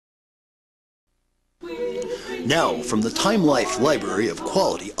Now, from the Time Life library of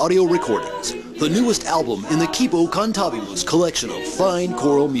quality audio recordings, the newest album in the Cibo Cantabimus collection of fine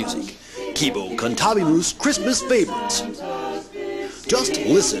choral music, Cibo Cantabimus Christmas Favorites. Just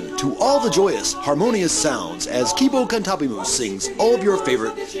listen to all the joyous, harmonious sounds as Cibo Cantabimus sings all of your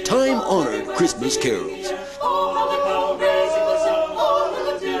favorite, time-honored Christmas carols.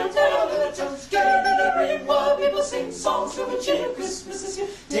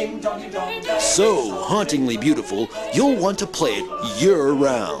 So hauntingly beautiful, you'll want to play it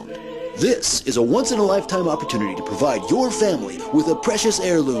year-round. This is a once-in-a-lifetime opportunity to provide your family with a precious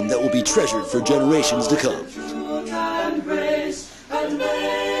heirloom that will be treasured for generations to come.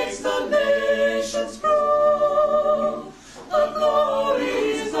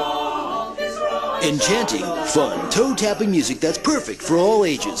 Enchanting, fun, toe-tapping music that's perfect for all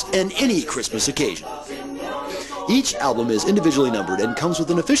ages and any Christmas occasion. Each album is individually numbered and comes with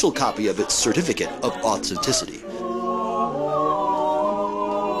an official copy of its certificate of authenticity.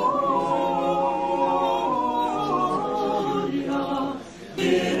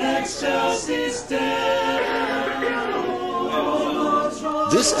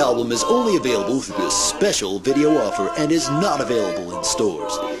 This album is only available through this special video offer and is not available in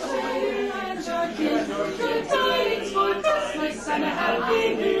stores.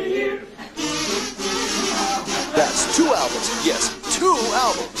 That's 2 albums, yes, 2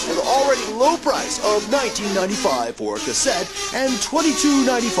 albums, for the already low price of $19.95 for a cassette and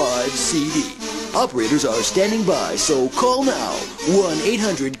 $22.95 CD. Operators are standing by, so call now.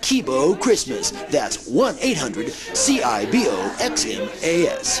 1-800-CIBO-CHRISTMAS. That's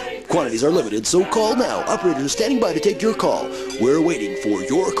 1-800-CIBO-XMAS. Quantities are limited, so call now. Operators are standing by to take your call. We're waiting for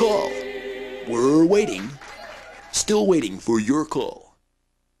your call. We're waiting, still waiting for your call.